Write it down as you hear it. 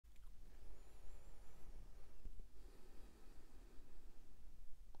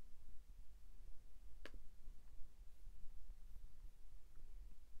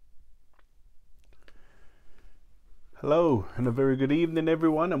Hello and a very good evening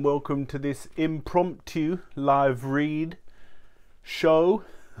everyone, and welcome to this impromptu live read show.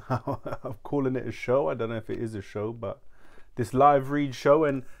 I'm calling it a show. I don't know if it is a show, but this live read show.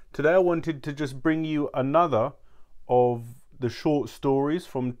 And today I wanted to just bring you another of the short stories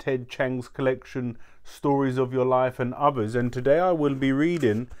from Ted Chiang's collection, Stories of Your Life and Others. And today I will be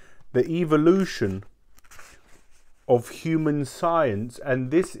reading The Evolution of Human Science.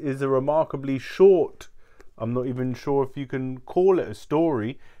 And this is a remarkably short, I'm not even sure if you can call it a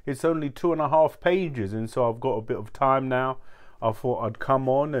story. It's only 2.5 pages, and so I've got a bit of time now. I thought I'd come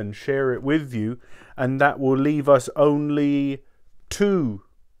on and share it with you, and that will leave us only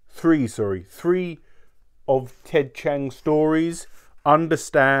three of Ted Chiang's stories: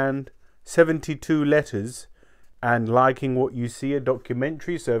 Understand, 72 Letters, and Liking What You See, a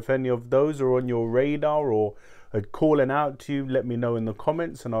documentary. So if any of those are on your radar or are calling out to you, let me know in the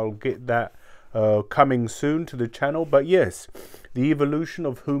comments and I'll get that coming soon to the channel. But yes, The Evolution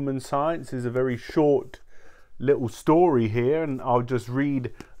of Human Science is a very short little story here, and I'll just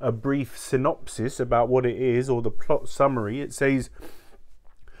read a brief synopsis about what it is, or the plot summary. It says,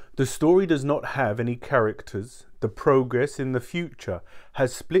 the story does not have any characters. The progress in the future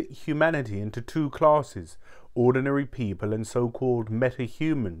has split humanity into two classes: ordinary people and so-called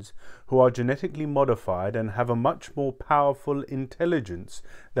metahumans, who are genetically modified and have a much more powerful intelligence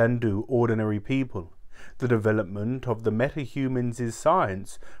than do ordinary people. The development of the metahumans'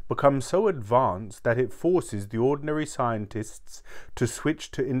 science becomes so advanced that it forces the ordinary scientists to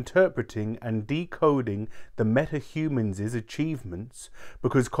switch to interpreting and decoding the metahumans' achievements,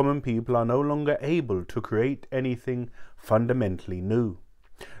 because common people are no longer able to create anything fundamentally new.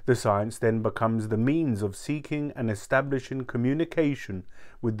 The science then becomes the means of seeking and establishing communication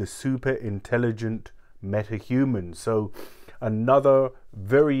with the super intelligent metahumans. So another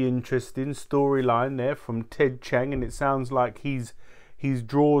very interesting storyline there from Ted Chiang, and it sounds like he's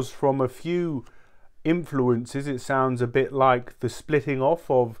draws from a few influences. It sounds a bit like the splitting off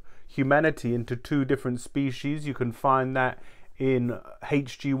of humanity into two different species. You can find that in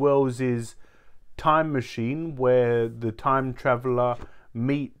H.G. Wells's Time Machine, where the time traveler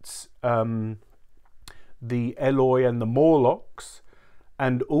meets the Eloi and the Morlocks.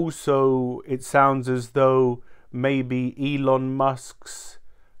 And also it sounds as though maybe Elon Musk's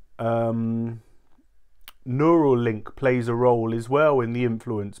Neuralink plays a role as well in the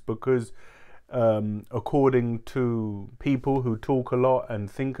influence, because according to people who talk a lot and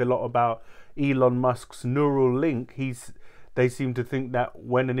think a lot about Elon Musk's Neuralink, they seem to think that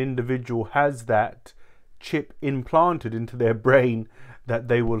when an individual has that chip implanted into their brain, that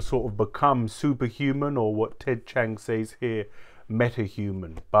they will sort of become superhuman, or what Ted Chiang says here,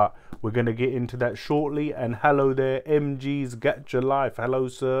 metahuman. But we're going to get into that shortly. And hello there, MG's Got Your Life. Hello,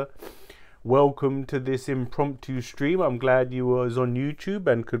 sir. Welcome to this impromptu stream. I'm glad you was on YouTube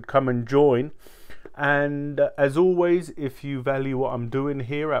and could come and join. And as always, if you value what I'm doing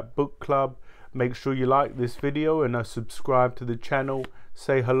here at Book Club, make sure you like this video and subscribe to the channel.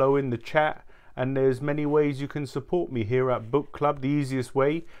 Say hello in the chat. And there's many ways you can support me here at Book Club. The easiest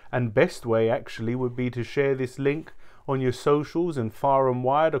way and best way actually would be to share this link on your socials and far and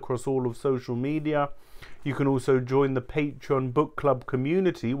wide across all of social media. You can also join the Patreon Book Club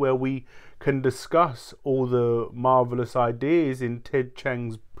community, where we can discuss all the marvelous ideas in Ted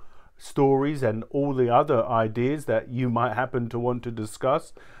Chiang's stories and all the other ideas that you might happen to want to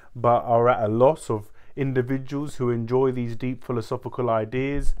discuss but are at a loss of individuals who enjoy these deep philosophical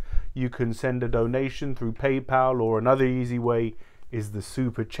ideas. You can send a donation through PayPal, or another easy way is the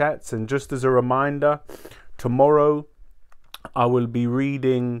super chats. And just as a reminder, tomorrow I will be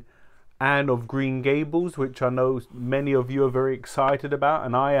reading Anne of Green Gables, which I know many of you are very excited about,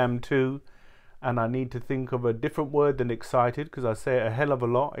 and I am too. And I need to think of a different word than excited, because I say it a hell of a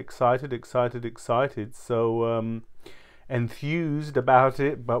lot. Excited. So enthused about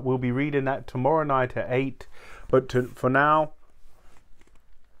it, but we'll be reading that tomorrow night at 8. But for now,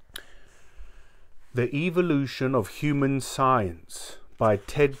 The Evolution of Human Science by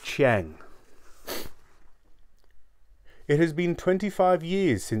Ted Chiang. It has been 25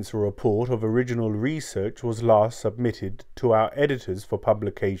 years since a report of original research was last submitted to our editors for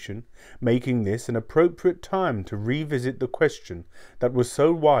publication, making this an appropriate time to revisit the question that was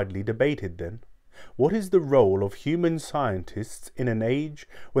so widely debated then. What is the role of human scientists in an age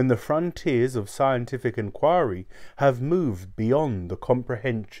when the frontiers of scientific inquiry have moved beyond the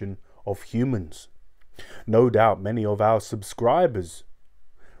comprehension of humans? No doubt many of our subscribers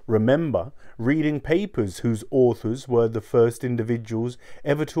remember reading papers whose authors were the first individuals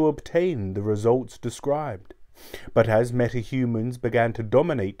ever to obtain the results described. But as metahumans began to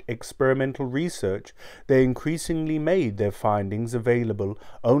dominate experimental research, they increasingly made their findings available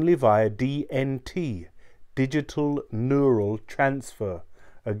only via DNT, digital neural transfer.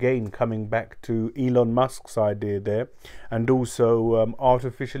 Again, coming back to Elon Musk's idea there, and also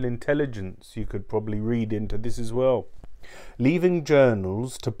artificial intelligence. You could probably read into this as well. Leaving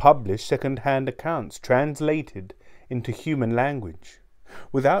journals to publish second-hand accounts translated into human language.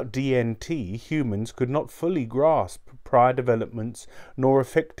 Without DNT, humans could not fully grasp prior developments nor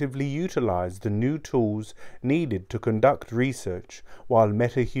effectively utilize the new tools needed to conduct research, while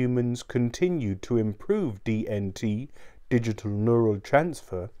metahumans continued to improve DNT, digital neural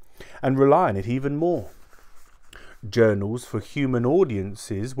transfer, and rely on it even more. Journals for human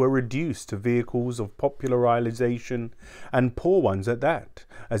audiences were reduced to vehicles of popularization, and poor ones at that,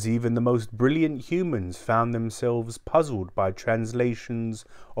 as even the most brilliant humans found themselves puzzled by translations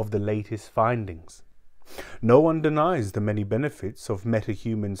of the latest findings. No one denies the many benefits of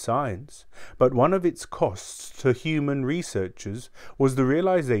metahuman science, but one of its costs to human researchers was the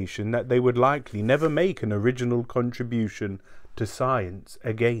realization that they would likely never make an original contribution to science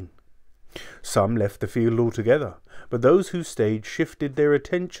again. Some left the field altogether, but those who stayed shifted their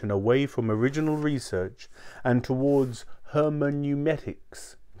attention away from original research and towards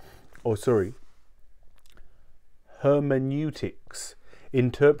hermeneutics,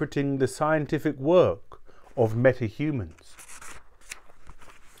 interpreting the scientific work of metahumans.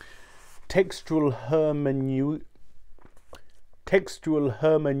 Textual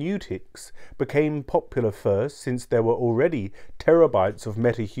hermeneutics became popular first since there were already terabytes of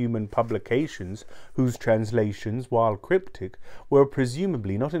metahuman publications whose translations, while cryptic, were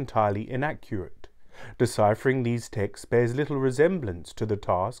presumably not entirely inaccurate. Deciphering these texts bears little resemblance to the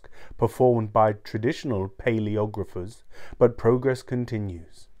task performed by traditional paleographers, but progress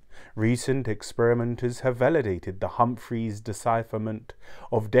continues. Recent experimenters have validated the Humphreys decipherment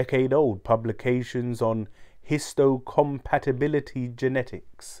of decade-old publications on histocompatibility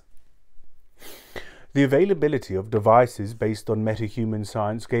genetics. The availability of devices based on metahuman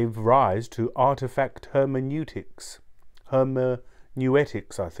science gave rise to artifact hermeneutics.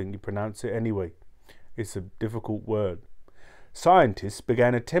 Hermeneutics, I think you pronounce it anyway. It's a difficult word. Scientists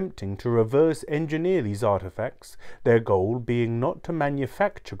began attempting to reverse engineer these artifacts, their goal being not to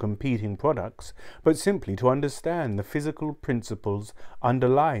manufacture competing products, but simply to understand the physical principles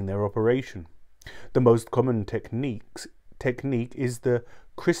underlying their operation. The most common technique is the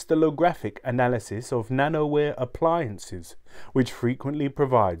crystallographic analysis of nanoware appliances, which frequently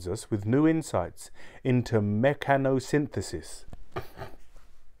provides us with new insights into mechanosynthesis.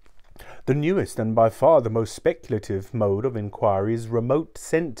 The newest and by far the most speculative mode of inquiry is remote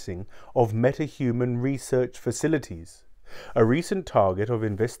sensing of metahuman research facilities. A recent target of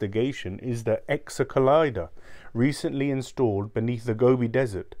investigation is the Exocollider, recently installed beneath the Gobi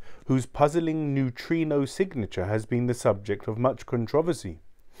Desert, whose puzzling neutrino signature has been the subject of much controversy.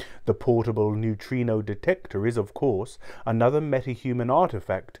 The portable neutrino detector is, of course, another metahuman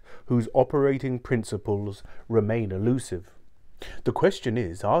artifact whose operating principles remain elusive. The question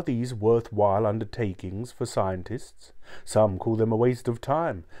is, are these worthwhile undertakings for scientists? Some call them a waste of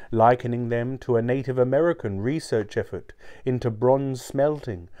time, likening them to a Native American research effort into bronze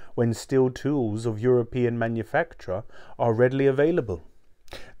smelting when steel tools of European manufacture are readily available.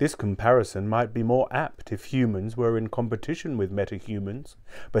 This comparison might be more apt if humans were in competition with metahumans,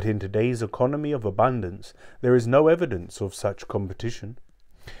 but in today's economy of abundance, there is no evidence of such competition.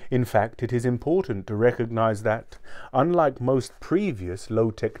 In fact, it is important to recognize that, unlike most previous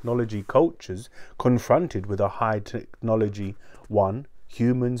low-technology cultures confronted with a high-technology one,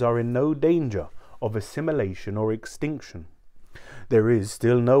 humans are in no danger of assimilation or extinction. There is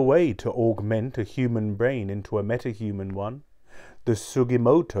still no way to augment a human brain into a metahuman one. The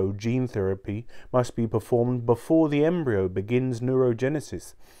Sugimoto gene therapy must be performed before the embryo begins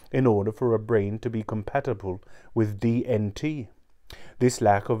neurogenesis in order for a brain to be compatible with DNT. This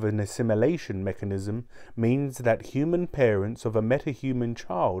lack of an assimilation mechanism means that human parents of a metahuman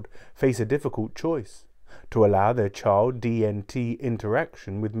child face a difficult choice: to allow their child DNT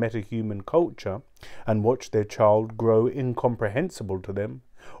interaction with metahuman culture and watch their child grow incomprehensible to them,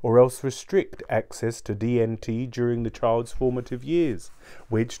 or else restrict access to DNT during the child's formative years,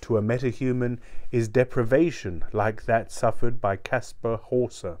 which to a metahuman is deprivation like that suffered by Caspar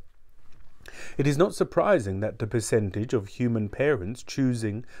Hauser. It is not surprising that the percentage of human parents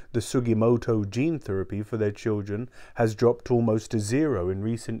choosing the Sugimoto gene therapy for their children has dropped almost to zero in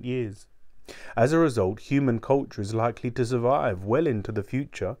recent years. As a result, human culture is likely to survive well into the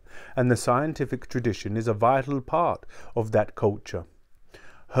future, and the scientific tradition is a vital part of that culture.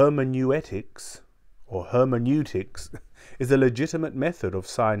 Hermeneutics or hermeneutics, is a legitimate method of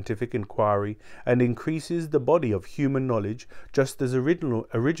scientific inquiry and increases the body of human knowledge just as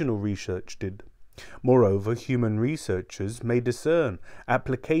original research did. Moreover, human researchers may discern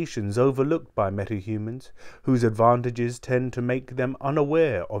applications overlooked by metahumans, whose advantages tend to make them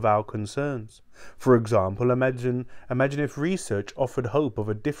unaware of our concerns. For example, imagine if research offered hope of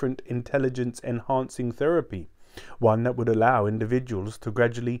a different intelligence-enhancing therapy, one that would allow individuals to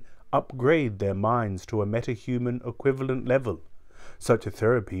gradually upgrade their minds to a metahuman equivalent level. Such a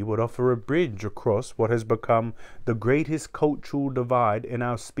therapy would offer a bridge across what has become the greatest cultural divide in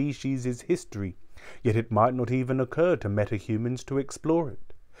our species' history, yet it might not even occur to metahumans to explore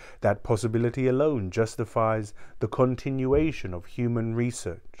it. That possibility alone justifies the continuation of human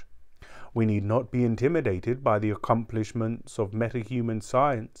research. We need not be intimidated by the accomplishments of metahuman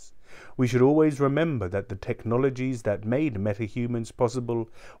science. We should always remember that the technologies that made metahumans possible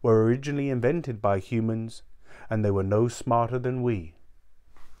were originally invented by humans, and they were no smarter than we.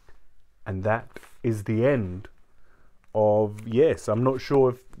 And that is the end of, yes, I'm not sure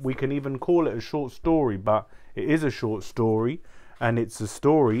if we can even call it a short story, but it is a short story, and it's a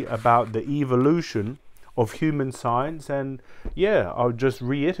story about the evolution of human science. And yeah, I'll just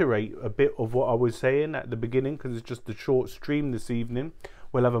reiterate a bit of what I was saying at the beginning, because it's just a short stream this evening.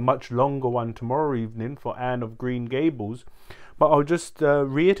 We'll have a much longer one tomorrow evening for Anne of Green Gables, but I'll just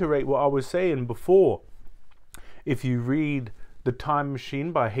reiterate what I was saying before. If you read The Time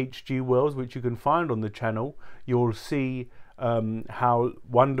Machine by H.G. Wells, which you can find on the channel, you'll see how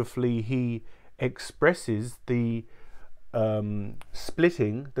wonderfully he expresses the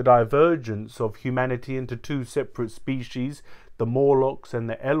splitting, the divergence of humanity into two separate species, the Morlocks and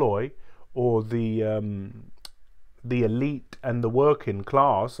the Eloi, or the elite and the working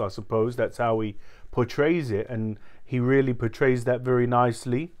class, I suppose. That's how he portrays it, and he really portrays that very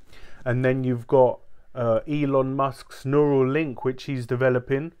nicely. And then you've got Elon Musk's neural link, which he's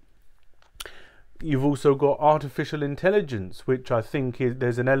developing. You've also got artificial intelligence, which I think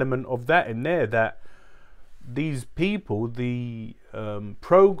there's an element of that in there, that these people, the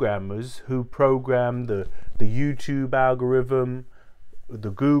programmers who program the YouTube algorithm, the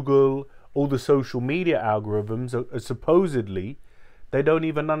Google, all the social media algorithms, are supposedly, they don't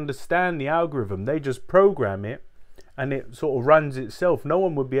even understand the algorithm. They just program it and it sort of runs itself. No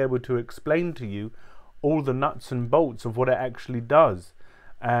one would be able to explain to you all the nuts and bolts of what it actually does.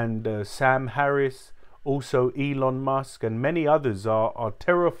 And Sam Harris, also Elon Musk, and many others are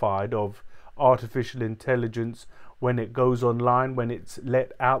terrified of artificial intelligence when it goes online, when it's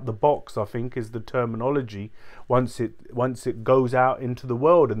let out the box, I think is the terminology. Once it goes out into the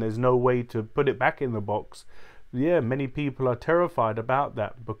world and there's no way to put it back in the box. Yeah, many people are terrified about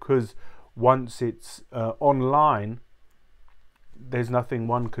that, because once it's online, there's nothing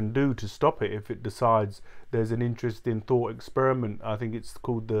one can do to stop it. If it decides there's an interesting thought experiment, I think it's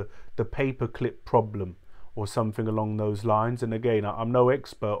called the paperclip problem or something along those lines. And again, I'm no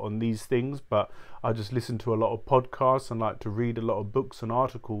expert on these things, but I just listen to a lot of podcasts and like to read a lot of books and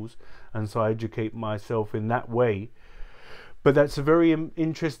articles, and so I educate myself in that way. But that's a very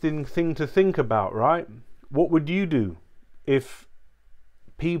interesting thing to think about, right? What would you do if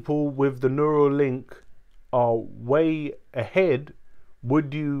people with the neural link are way ahead?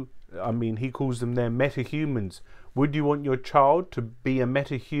 Would you, I mean, he calls them their metahumans. Would you want your child to be a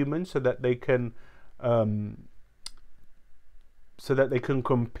metahuman so that they can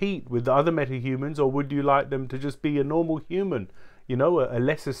compete with the other metahumans, or would you like them to just be a normal human, you know, a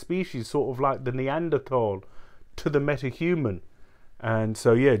lesser species, sort of like the Neanderthal to the metahuman? And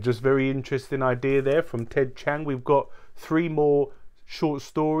so yeah, just very interesting idea there from Ted Chiang. We've got 3 more short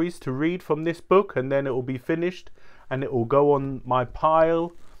stories to read from this book, and then it will be finished, and it will go on my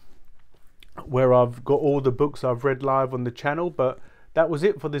pile where I've got all the books I've read live on the channel. But that was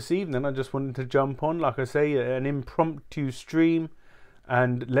it for this evening. I just wanted to jump on, like I say, an impromptu stream,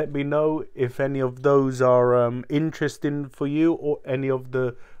 and let me know if any of those are interesting for you, or any of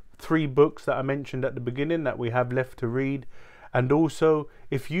the 3 books that I mentioned at the beginning that we have left to read. And also,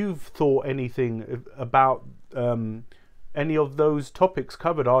 if you've thought anything about any of those topics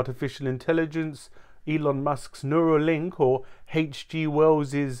covered, artificial intelligence, Elon Musk's Neuralink, or H.G.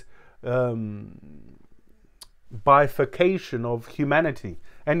 Wells's bifurcation of humanity,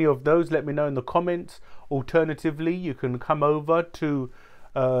 any of those, let me know in the comments. Alternatively, you can come over to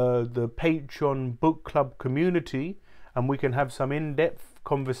the Patreon book club community, and we can have some in-depth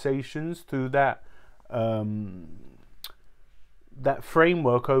conversations through that that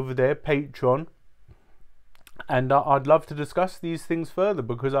framework over there, Patreon. And I'd love to discuss these things further,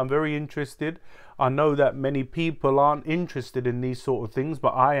 because I'm very interested. I know that many people aren't interested in these sort of things, but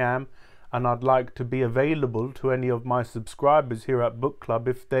I am. and I'd like to be available to any of my subscribers here at Book Club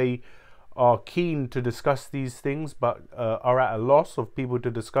if they are keen to discuss these things but are at a loss of people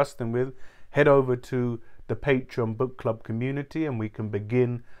to discuss them with. Head over to the Patreon Book Club community and we can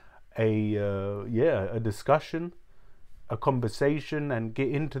begin a discussion, a conversation, and get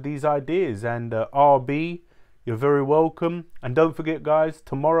into these ideas. And RB, you're very welcome. And don't forget, guys,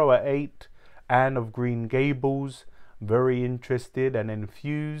 tomorrow at 8, Anne of Green Gables. Very interested and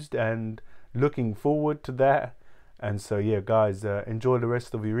infused and looking forward to that. And so yeah, guys, enjoy the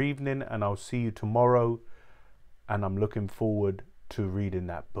rest of your evening, and I'll see you tomorrow. And I'm looking forward to reading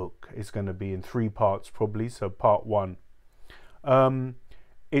that book. It's going to be in 3 parts probably, so part 1.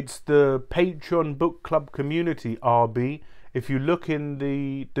 It's the Patreon Book Club community, RB. If you look in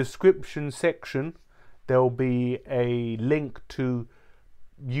the description section, there'll be a link to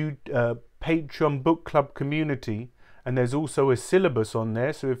Patreon Book Club community, and there's also a syllabus on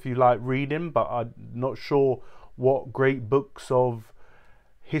there. So if you like reading but are not sure what great books of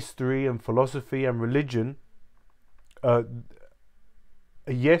history and philosophy and religion,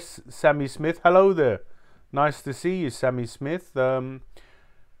 yes, Sammy Smith, hello there, nice to see you, Sammy Smith.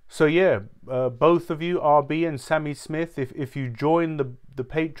 So yeah, both of you, RB and Sammy Smith, if you join the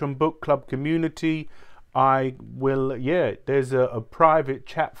Patreon Book Club community, I will, there's a private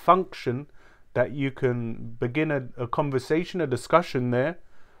chat function that you can begin a conversation, a discussion there,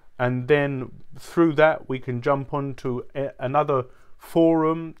 and then through that we can jump onto another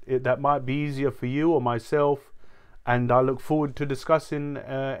forum that might be easier for you or myself, and I look forward to discussing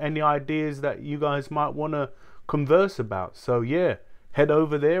any ideas that you guys might want to converse about. So yeah, head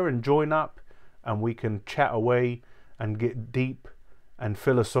over there and join up, and we can chat away and get deep and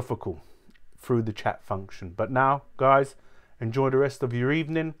philosophical through the chat function. But now, guys, enjoy the rest of your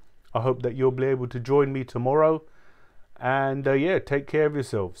evening. I hope that you'll be able to join me tomorrow. And yeah, take care of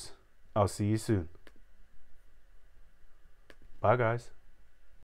yourselves. I'll see you soon. Bye, guys.